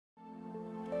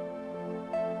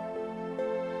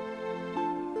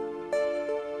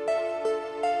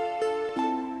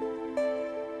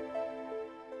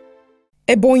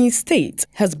Ebonyi State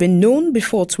has been known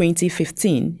before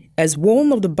 2015 as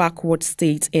one of the backward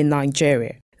states in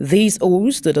Nigeria. This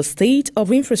owes to the state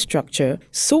of infrastructure,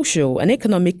 social and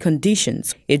economic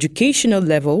conditions, educational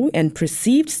level, and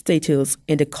perceived status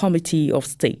in the Committee of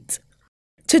State.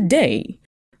 Today,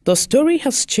 the story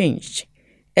has changed.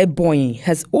 Ebonyi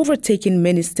has overtaken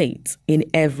many states in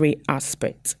every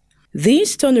aspect.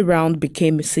 This turnaround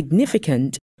became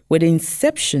significant with the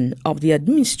inception of the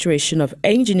administration of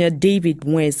Engineer David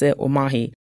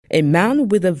Umahi, a man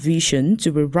with a vision to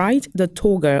rewrite the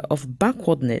toga of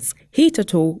backwardness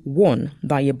hitherto worn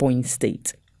by Ebonyi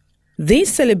State.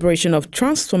 This celebration of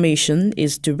transformation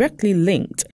is directly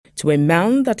linked to a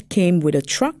man that came with a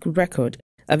track record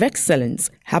of excellence,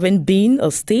 having been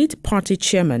a state party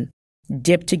chairman,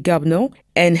 deputy governor,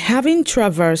 and having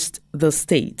traversed the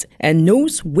state and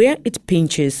knows where it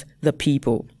pinches the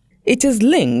people. It is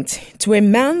linked to a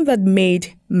man that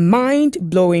made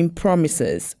mind-blowing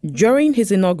promises during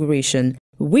his inauguration,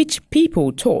 which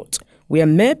people thought were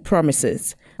mere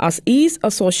promises, as he is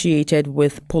associated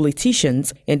with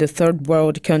politicians in the third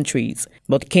world countries,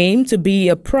 but came to be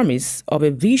a promise of a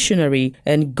visionary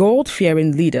and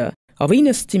God-fearing leader of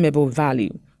inestimable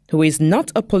value, who is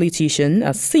not a politician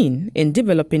as seen in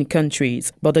developing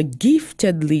countries, but a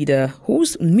gifted leader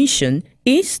whose mission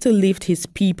is to lift his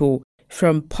people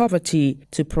from poverty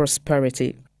to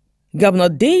prosperity. Governor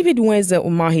David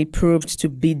Umahi proved to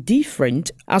be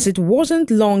different, as it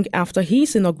wasn't long after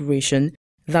his inauguration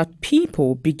that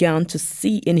people began to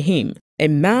see in him a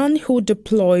man who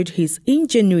deployed his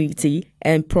ingenuity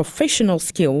and professional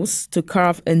skills to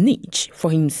carve a niche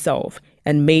for himself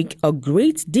and make a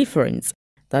great difference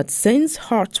that sends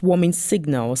heartwarming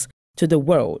signals to the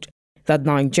world that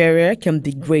Nigeria can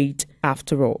be great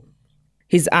after all.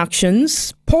 His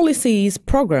actions, policies,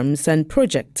 programs, and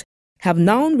projects have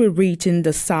now rewritten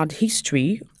the sad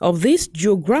history of this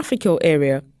geographical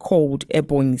area called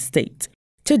Ebonyi State.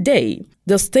 Today,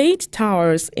 the state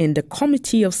towers in the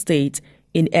Committee of State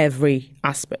in every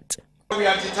aspect. We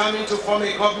are determined to form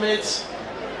a government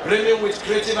brimming with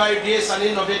creative ideas and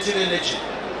innovative energy.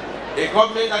 A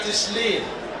government that is lean,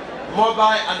 mobile,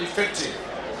 and effective.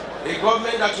 A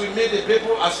government that will meet the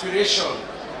people's aspiration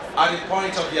at the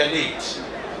point of their need.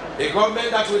 A government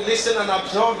that will listen and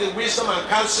absorb the wisdom and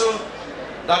counsel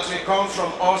that will come from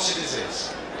all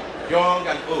citizens, young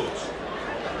and old.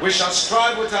 We shall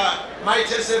strive with our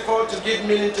mightiest effort to give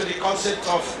meaning to the concept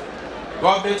of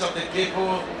government of the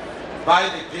people, by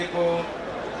the people,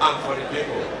 and for the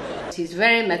people. He's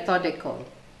very methodical.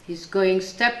 He's going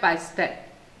step by step,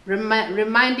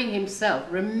 reminding himself,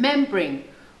 remembering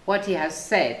what he has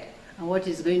said and what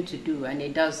he's going to do, and he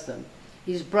does them.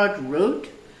 He's brought road.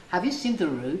 Have you seen the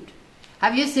road?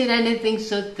 Have you seen anything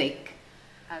so thick?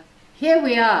 Here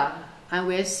we are, and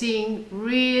we're seeing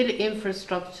real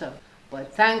infrastructure.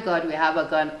 But thank God we have a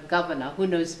governor who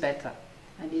knows better,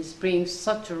 and he's bringing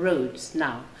such roads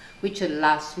now, which will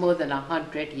last more than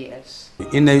 100 years.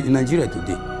 In Nigeria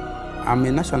today, I'm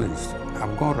a nationalist.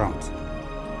 I've gone around,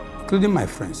 including my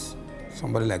friends,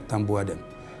 somebody like Tambo Adam.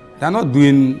 They're not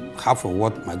doing half of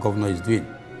what my governor is doing.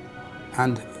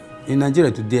 And in Nigeria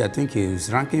today, I think he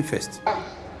is ranking first.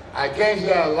 I came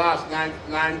here last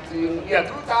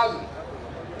 2000,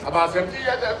 about 70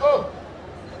 years ago.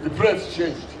 The place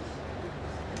changed.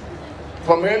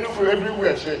 From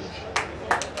everywhere changed.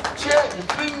 Change, the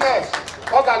cleanness,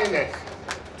 orderliness,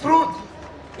 truth.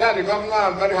 Now the governor,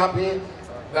 I'm very happy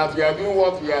that we are doing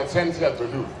what we are sent here to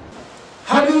do.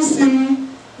 Having seen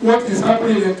what is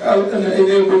happening in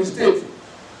Ebonyi State,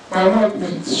 my mouth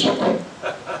is shut up.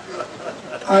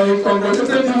 I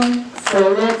congratulated him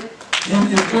for what he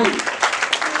is doing.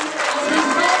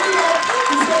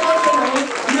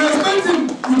 We expect him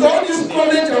with all this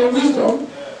knowledge and wisdom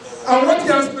and what he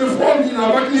has performed in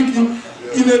our in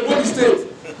Ebonyi State.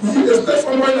 We expect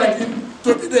someone like him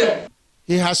to be there.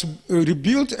 He has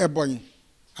rebuilt Ebonyi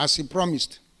as he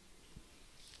promised.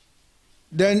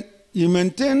 Then he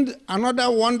maintained another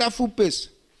wonderful pace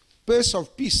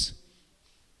of peace.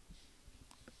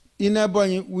 In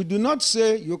Ebonyi, we do not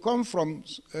say you come from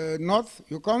north,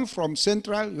 you come from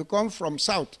central, you come from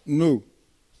south. No.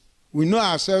 We know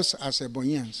ourselves as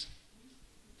Ebonyians.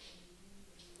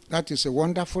 That is a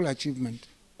wonderful achievement.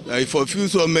 He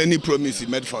fulfilled so many promises he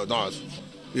made for us,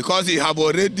 because he have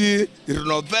already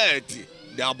renovated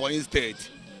the Ebonyi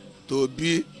State to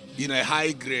be in a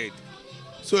high grade.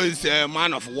 So he's a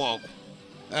man of work.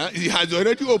 He has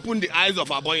already opened the eyes of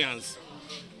Ebonyians,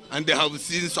 and they have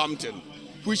seen something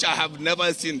which I have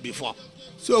never seen before.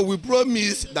 So we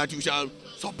promise that we shall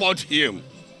support him.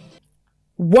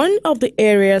 One of the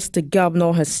areas the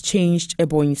governor has changed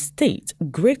Ebonyi State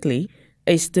greatly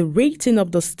is the rating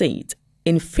of the state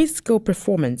in fiscal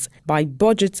performance by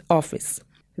Budget Office.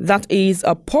 That is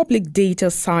a public data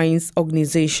science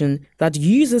organization that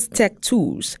uses tech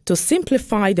tools to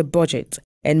simplify the budget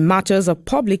and matters of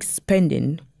public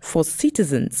spending for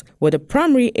citizens with the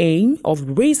primary aim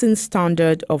of raising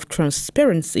standard of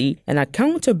transparency and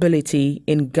accountability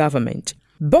in government.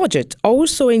 Budget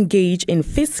also engage in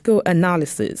fiscal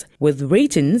analysis with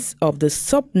ratings of the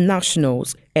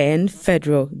subnationals and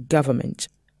federal government.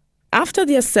 After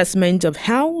the assessment of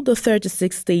how the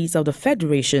 36 states of the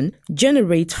Federation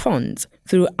generate funds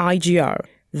through IGR,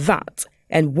 VAT,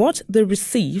 and what they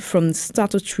receive from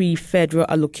statutory federal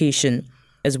allocation,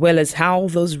 as well as how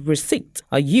those receipts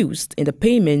are used in the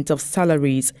payment of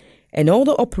salaries and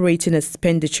other operating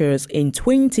expenditures in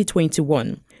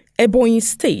 2021, Ebonyi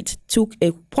State took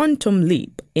a quantum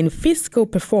leap in fiscal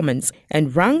performance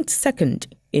and ranked second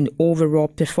in overall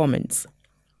performance.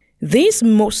 This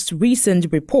most recent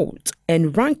report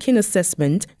and ranking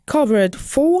assessment covered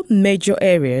 4 major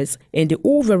areas in the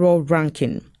overall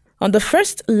ranking. On the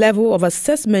first level of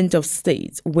assessment of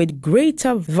states with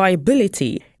greater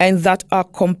viability and that are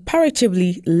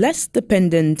comparatively less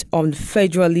dependent on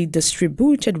federally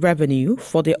distributed revenue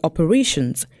for their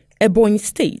operations, Ebonyi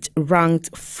State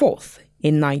ranked 4th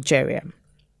in Nigeria.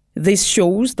 This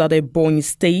shows that Ebonyi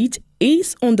State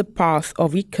is on the path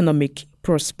of economic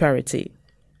prosperity.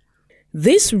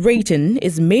 This rating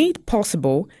is made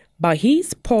possible by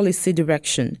his policy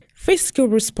direction, fiscal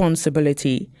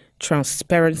responsibility,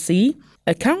 transparency,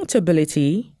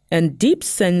 accountability, and deep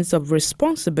sense of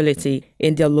responsibility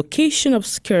in the allocation of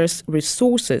scarce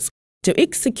resources to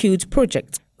execute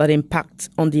projects that impact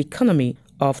on the economy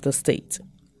of the state.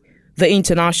 The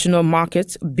international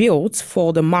market built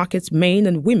for the market men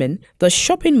and women, the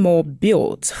shopping mall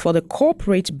built for the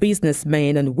corporate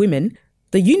businessmen and women,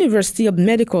 the University of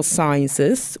Medical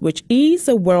Sciences, which is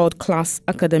a world-class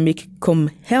academic cum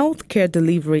healthcare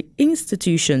delivery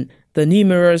institution, the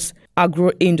numerous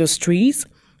agro-industries,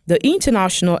 the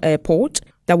international airport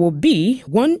that will be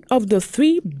one of the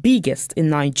 3 biggest in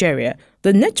Nigeria,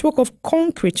 the network of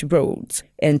concrete roads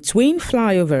and twin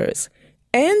flyovers,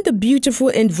 and the beautiful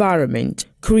environment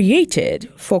created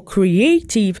for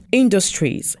creative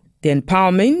industries. The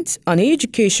empowerment and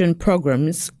education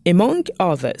programs, among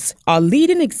others, are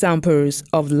leading examples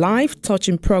of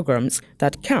life-touching programs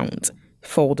that count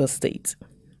for the state.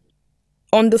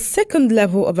 On the second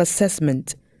level of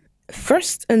assessment,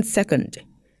 first and second,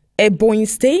 Ebonyi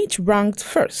State ranked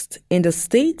first in the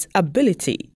state's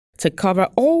ability to cover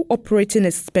all operating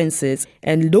expenses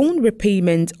and loan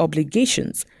repayment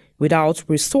obligations without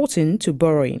resorting to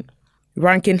borrowing.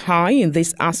 Ranking high in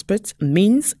this aspect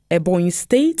means Ebonyi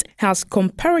State has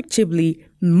comparatively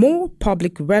more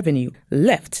public revenue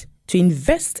left to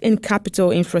invest in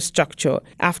capital infrastructure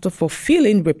after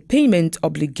fulfilling repayment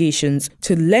obligations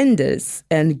to lenders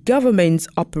and government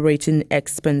operating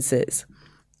expenses.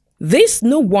 This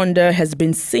no wonder has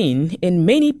been seen in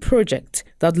many projects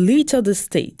that litter the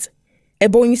state.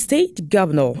 Ebonyi State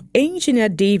Governor Engineer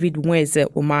David Nweze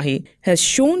Umahi has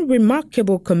shown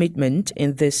remarkable commitment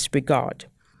in this regard.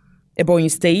 Ebonyi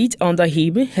State under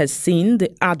him has seen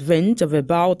the advent of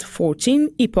about 14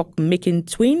 epoch-making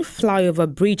twin flyover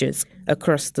bridges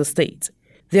across the state.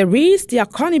 There is the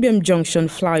Akonibiam Junction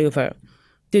flyover,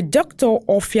 the Dr.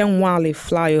 Ofianwale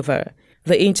flyover,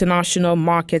 the International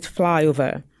Market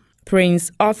flyover,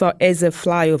 Prince Arthur Eze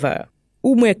flyover,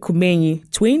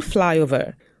 Umekumenyi twin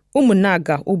flyover,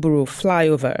 Umunaga Uburu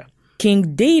flyover,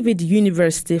 King David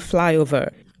University flyover,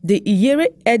 the Iyere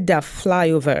Edda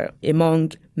flyover,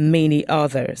 among many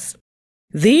others.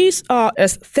 These are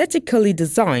aesthetically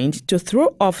designed to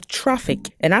throw off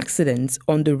traffic and accidents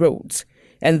on the roads,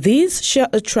 and these shall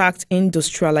attract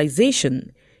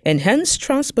industrialization, enhance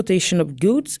transportation of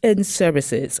goods and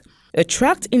services,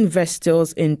 attract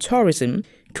investors in tourism,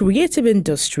 creative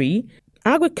industry,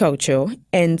 agriculture,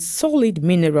 and solid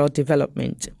mineral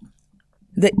development.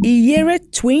 The Iyere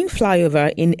Twin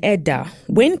Flyover in Edda,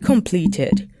 when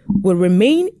completed, will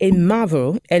remain a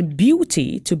marvel and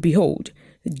beauty to behold,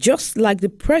 just like the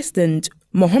President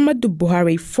Muhammadu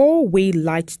Buhari 4-way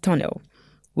light tunnel,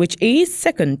 which is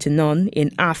second to none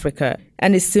in Africa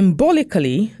and is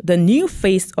symbolically the new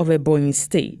face of Ebonyi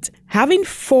State, having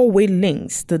 4-way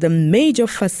links to the major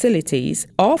facilities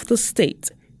of the state,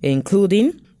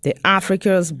 including the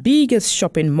Africa's biggest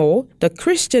shopping mall, the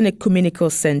Christian Ecumenical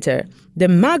Center, the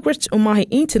Margaret Umahi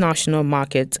International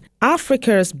Market,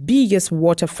 Africa's biggest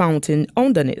water fountain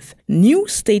underneath, new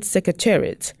state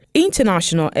secretariat,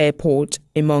 international airport,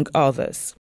 among others.